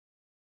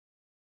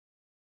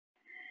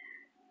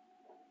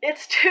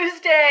It's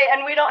Tuesday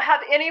and we don't have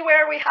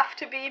anywhere we have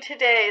to be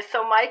today.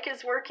 So Mike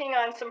is working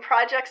on some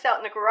projects out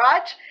in the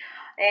garage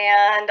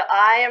and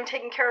I am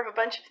taking care of a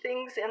bunch of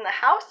things in the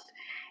house,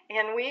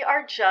 and we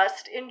are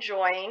just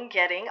enjoying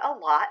getting a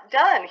lot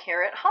done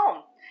here at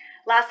home.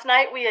 Last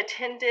night we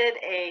attended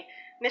a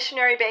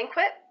missionary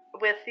banquet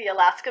with the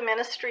Alaska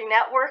Ministry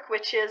Network,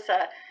 which is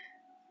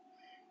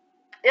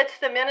it's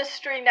the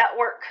Ministry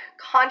Network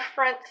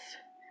conference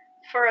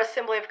for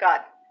Assembly of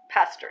God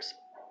pastors.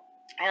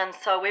 And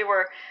so we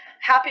were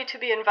happy to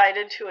be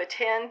invited to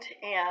attend,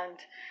 and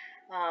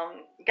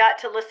got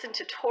to listen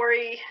to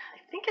Tori. I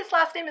think his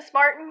last name is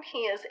Martin. He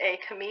is a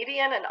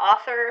comedian and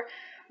author,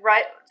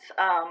 writes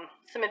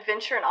some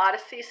adventure and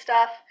odyssey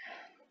stuff.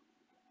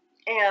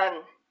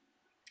 And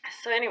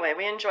so anyway,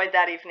 we enjoyed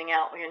that evening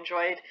out. We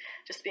enjoyed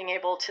just being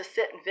able to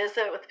sit and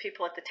visit with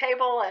people at the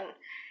table,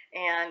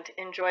 and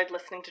enjoyed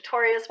listening to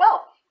Tori as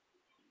well.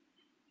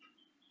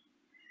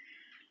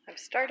 I'm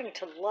starting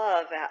to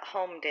love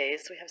at-home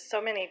days. We have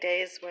so many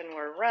days when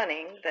we're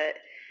running that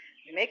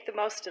we make the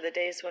most of the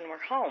days when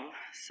we're home.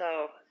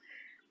 So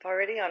I'm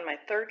already on my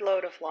third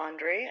load of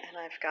laundry, and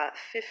I've got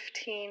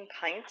 15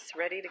 pints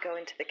ready to go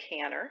into the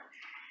canner.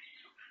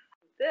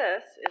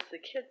 This is the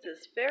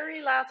kids'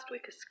 very last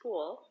week of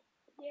school.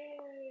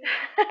 Yay!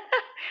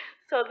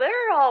 So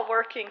they're all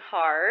working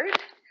hard.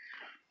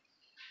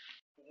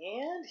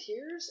 And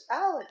here's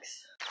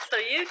Alex. So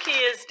Yuki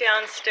is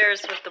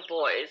downstairs with the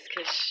boys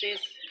because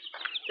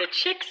the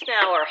chicks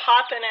now are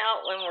hopping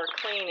out when we're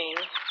cleaning.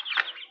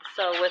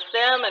 So with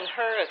them and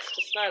her, it's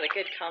just not a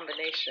good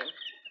combination.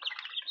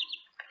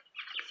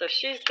 So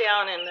she's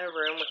down in their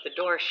room with the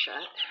door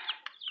shut.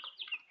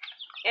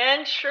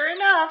 And sure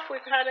enough,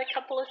 we've had a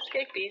couple of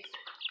escapees.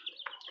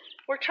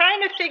 We're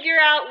trying to figure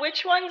out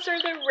which ones are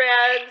the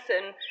reds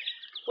and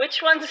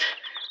which ones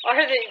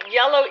are the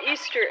yellow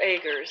Easter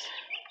eggers.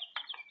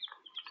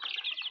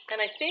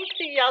 And I think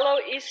the yellow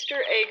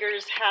Easter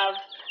eggers have,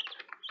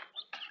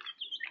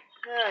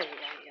 I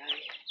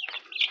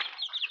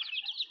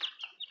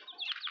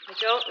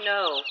don't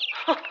know.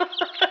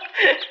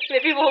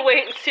 Maybe we'll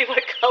wait and see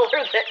what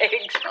color the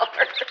eggs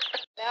are.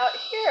 Now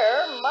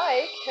here,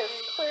 Mike has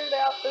cleared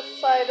out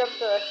this side of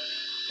the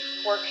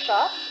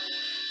workshop,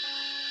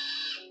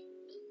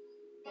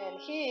 and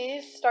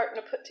he's starting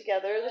to put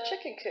together the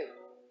chicken coop.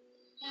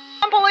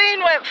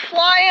 Trampoline went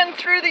flying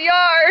through the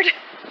yard.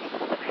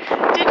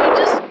 Did you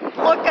just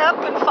look up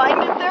and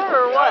find it there,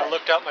 or what? I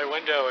looked out my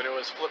window and it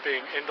was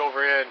flipping end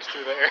over end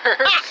through the air.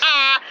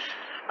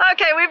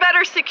 Okay, we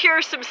better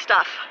secure some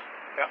stuff.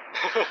 Yeah.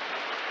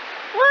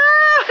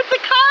 Woo! It's a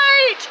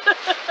kite!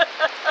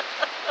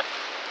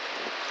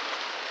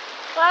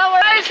 Well, we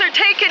guys are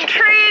taking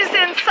trees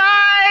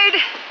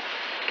inside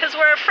because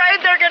we're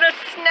afraid they're going to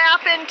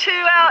snap in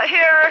two out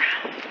here.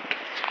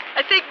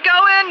 I think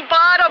go in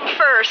bottom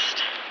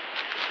first.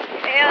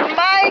 And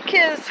Mike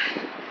is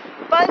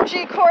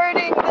bungee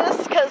cording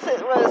this because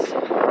it was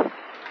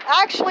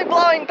actually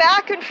blowing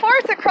back and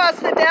forth across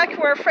the deck.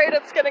 We're afraid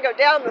it's going to go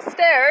down the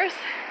stairs.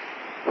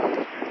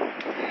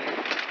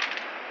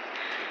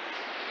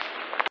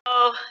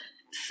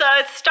 So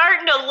it's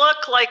starting to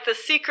look like the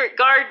secret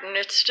garden.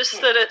 It's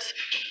just that it's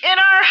in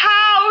our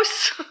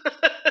house.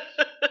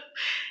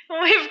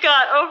 We've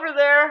got over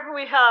there,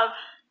 we have,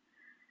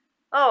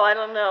 oh, I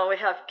don't know, we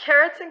have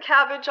carrots and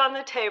cabbage on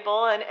the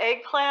table and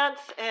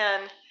eggplants,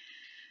 and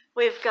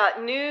we've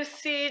got new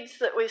seeds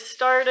that we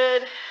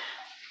started.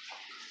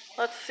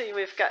 Let's see,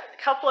 we've got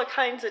a couple of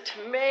kinds of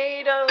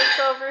tomatoes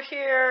over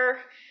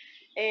here,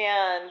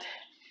 and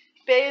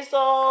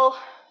basil,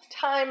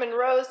 thyme and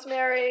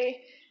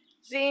rosemary,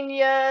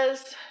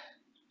 zinnias,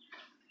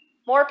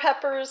 more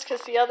peppers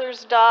because the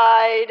others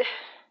died.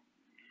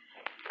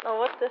 Oh,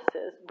 what this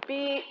is,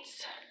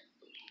 beets,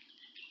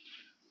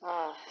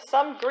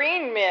 some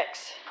green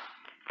mix,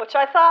 which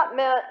I thought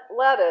meant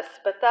lettuce,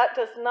 but that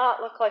does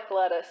not look like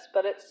lettuce,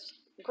 but it's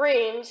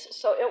greens,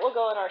 so it will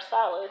go in our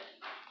salad.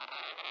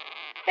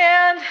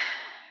 And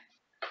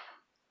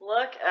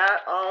look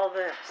at all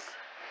this.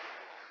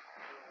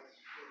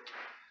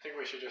 I think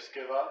we should just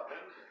give up and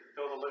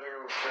build a living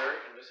room with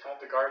dirt and just have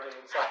the garden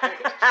inside.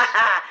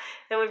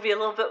 It would be a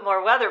little bit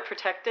more weather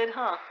protected,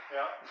 huh?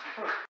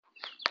 Yeah.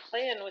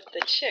 Playing with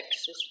the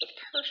chicks is the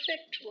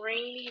perfect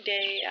rainy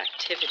day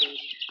activity.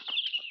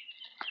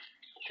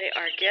 They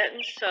are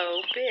getting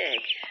so big.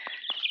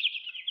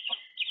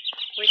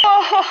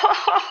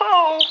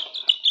 Oh!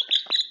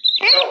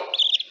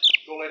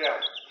 Go lay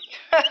down.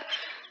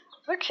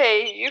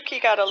 Okay, Yuki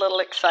got a little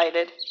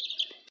excited.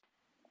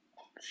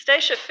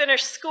 Stacia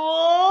finished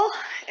school,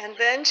 and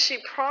then she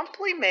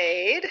promptly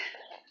made,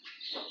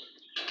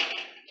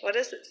 what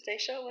is it,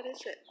 Stacia? What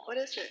is it? What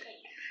is it?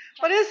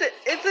 What is it?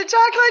 It's a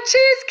chocolate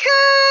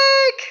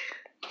cheesecake!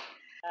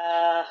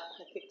 I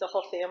think the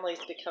whole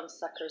family's become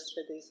suckers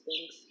for these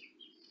things.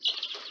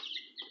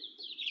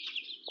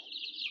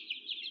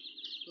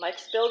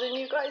 Mike's building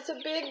you guys a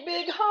big,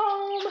 big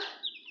home.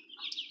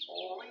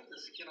 Oh, look at the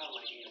skin on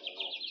my hand.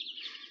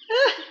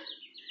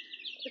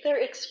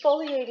 They're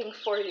exfoliating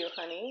for you,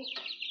 honey.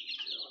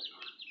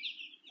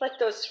 It's like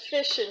those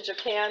fish in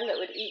Japan that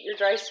would eat your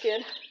dry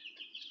skin. You're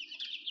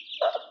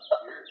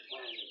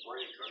planning to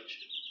break, aren't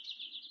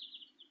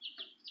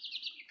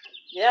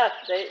you? Yeah,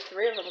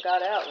 3 of them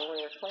got out when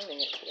we were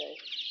cleaning it today.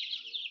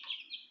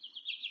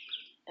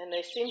 And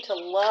they seem to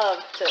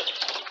love to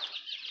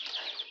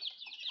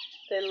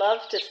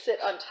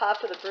sit on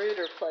top of the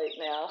brooder plate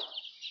now.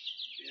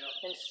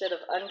 Yeah. Instead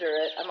of under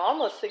it. I'm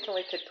almost thinking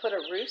we could put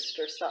a roost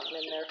or something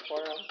in there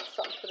for them.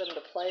 Something for them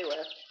to play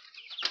with.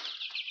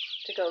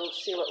 To go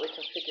see what we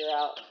can figure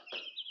out.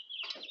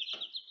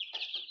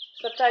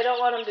 Except I don't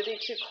want them to be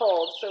too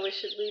cold, so we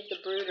should leave the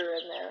brooder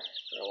in there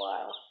for a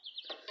while.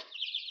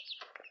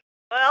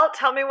 Well,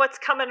 tell me what's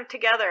coming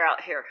together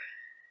out here.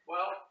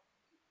 Well,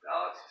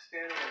 Alex is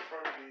standing in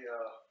front of the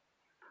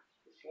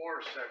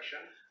floor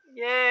section.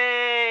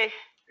 Yay!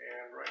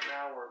 And right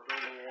now we're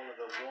building one of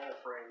the wall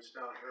frames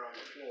down here on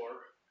the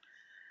floor.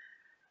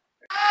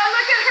 Oh,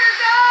 look at her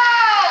go!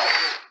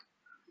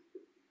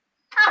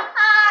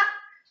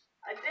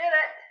 I did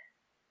it.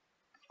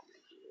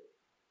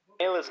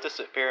 Nail is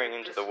disappearing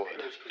into the wood.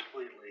 Disappears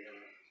completely.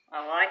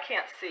 Oh, well, I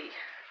can't see.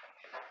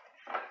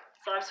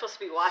 So I'm supposed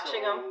to be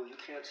watching them? You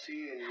can't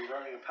see and you're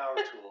running a power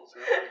tool.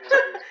 So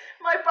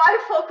My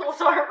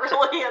bifocals aren't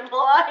really in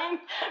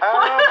line.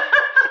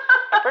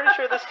 I'm pretty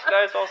sure this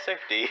guy's all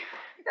safety.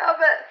 Yeah,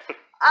 but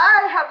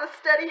I have a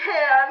steady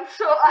hand,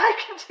 so I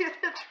can do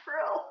the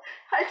drill.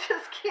 I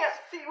just can't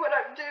see what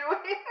I'm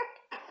doing.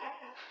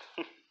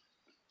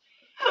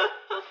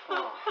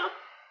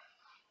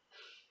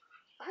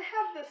 I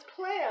have this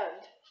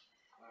planned.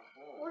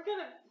 We're going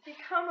to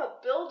become a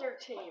builder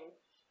team.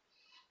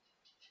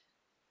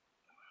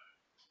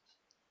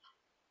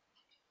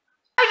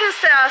 I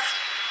just asked,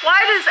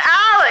 why does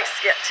Alex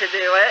get to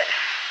do it?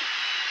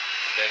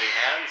 Steady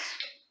hands,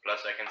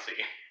 plus I can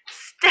see.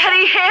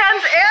 Steady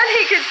hands and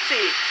he could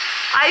see.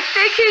 I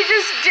think he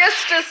just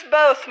dissed us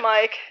both,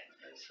 Mike.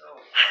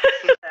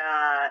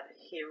 That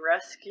he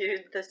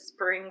rescued the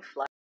spring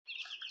fly.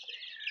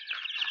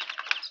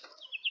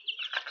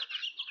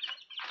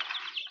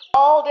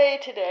 All day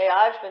today,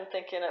 I've been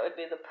thinking it would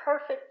be the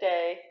perfect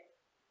day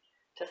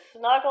to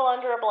snuggle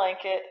under a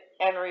blanket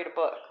and read a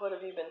book. What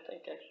have you been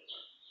thinking?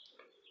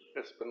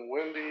 It's been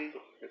windy,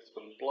 it's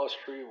been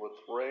blustery with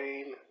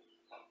rain.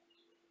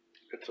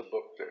 It's a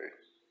book day.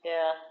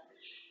 Yeah.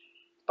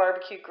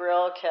 Barbecue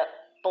grill kept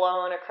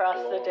blowing across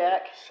the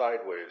deck.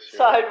 Sideways. Yeah.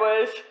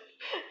 Sideways.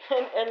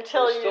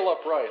 Until it was still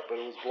upright, but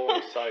it was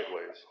blowing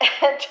sideways.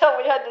 Until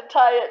we had to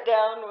tie it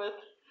down with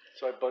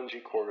so I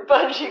bungee corded.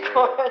 Bungee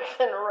cords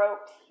and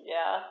ropes,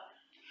 yeah.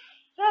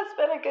 That's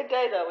been a good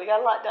day, though. We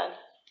got a lot done.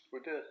 We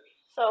did.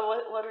 So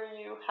what are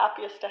you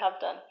happiest to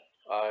have done?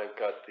 I've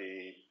got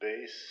the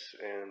base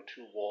and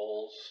 2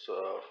 walls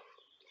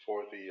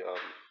for the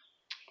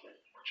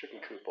chicken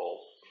coop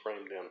all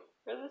framed in.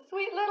 For the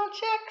sweet little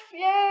chicks,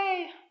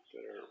 yay!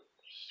 That are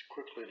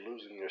quickly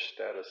losing their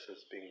status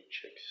as being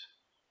chicks.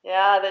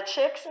 Yeah, the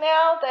chicks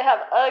now, they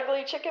have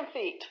ugly chicken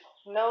feet.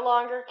 No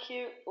longer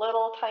cute,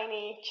 little,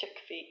 tiny chick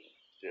feet.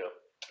 Yep.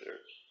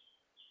 They're...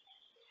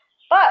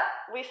 But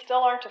we still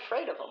aren't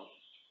afraid of them.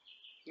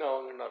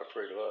 No, they're not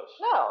afraid of us.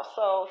 No,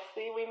 so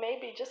see, we may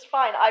be just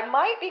fine. I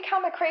might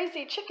become a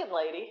crazy chicken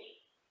lady.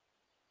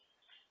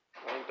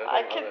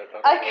 I don't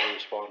know how to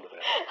respond to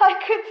that. I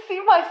could see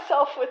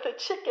myself with a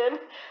chicken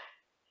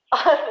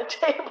on the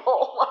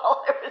table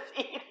while I was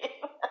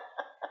eating.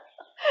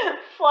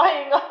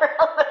 Flying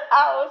around the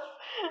house.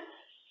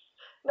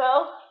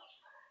 No?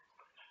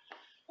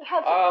 It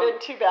hasn't been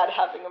too bad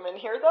having them in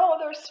here, though.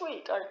 They're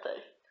sweet, aren't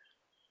they?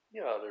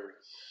 Yeah, they're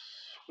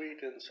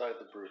sweet inside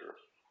the brooder.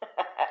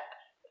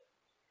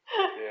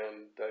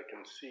 And I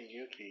can see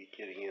Yuki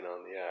getting in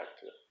on the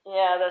act.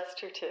 Yeah, that's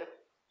true, too.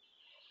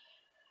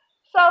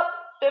 So,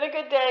 been a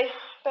good day.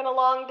 Been a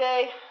long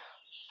day.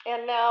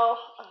 And now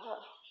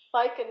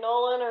Mike and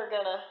Nolan are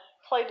going to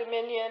play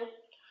Dominion.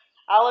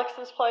 Alex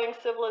is playing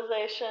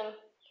Civilization.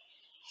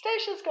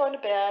 Stacia's going to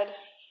bed.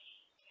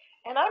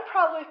 And I'm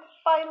probably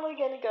finally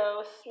going to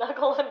go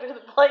snuggle under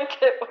the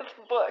blanket with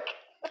a book.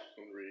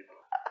 And read.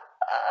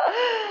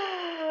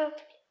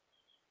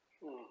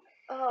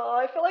 Oh,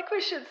 I feel like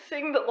we should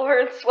sing the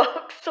Lawrence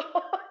Welk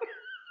song.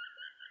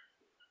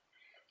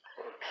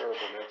 Or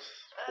Carbonet's.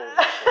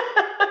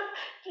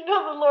 Do you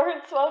know the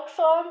Lawrence Welk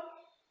song?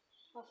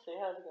 Let's see,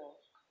 how's it go?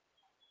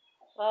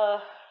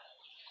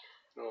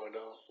 No, I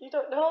don't. You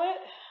don't know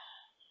it?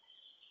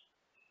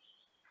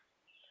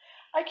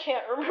 I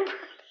can't remember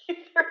it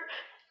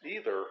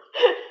either.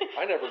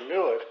 I never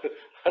knew it.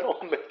 I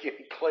don't make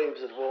any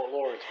claims of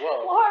Lawrence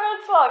Welk.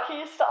 Lawrence Welk, he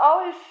used to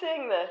always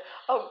sing the,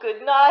 oh,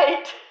 good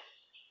night.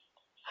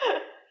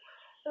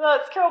 No,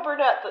 it's Carol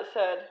Burnett that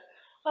said,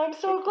 I'm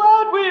so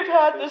glad we've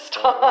had this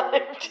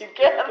time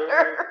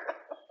together.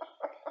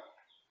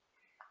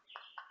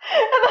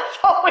 And that's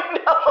all we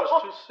know.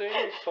 Just to sing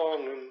a song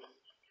and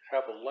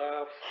have a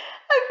laugh.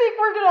 I think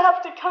we're going to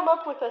have to come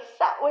up with a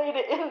set way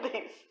to end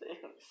these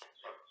things.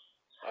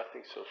 I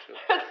think so too.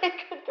 They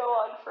could go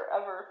on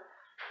forever.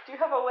 Do you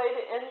have a way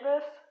to end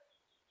this?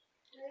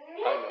 I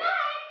know.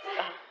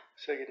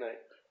 Say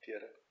goodnight,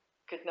 Tieta.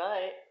 Good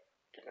night.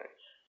 Good night.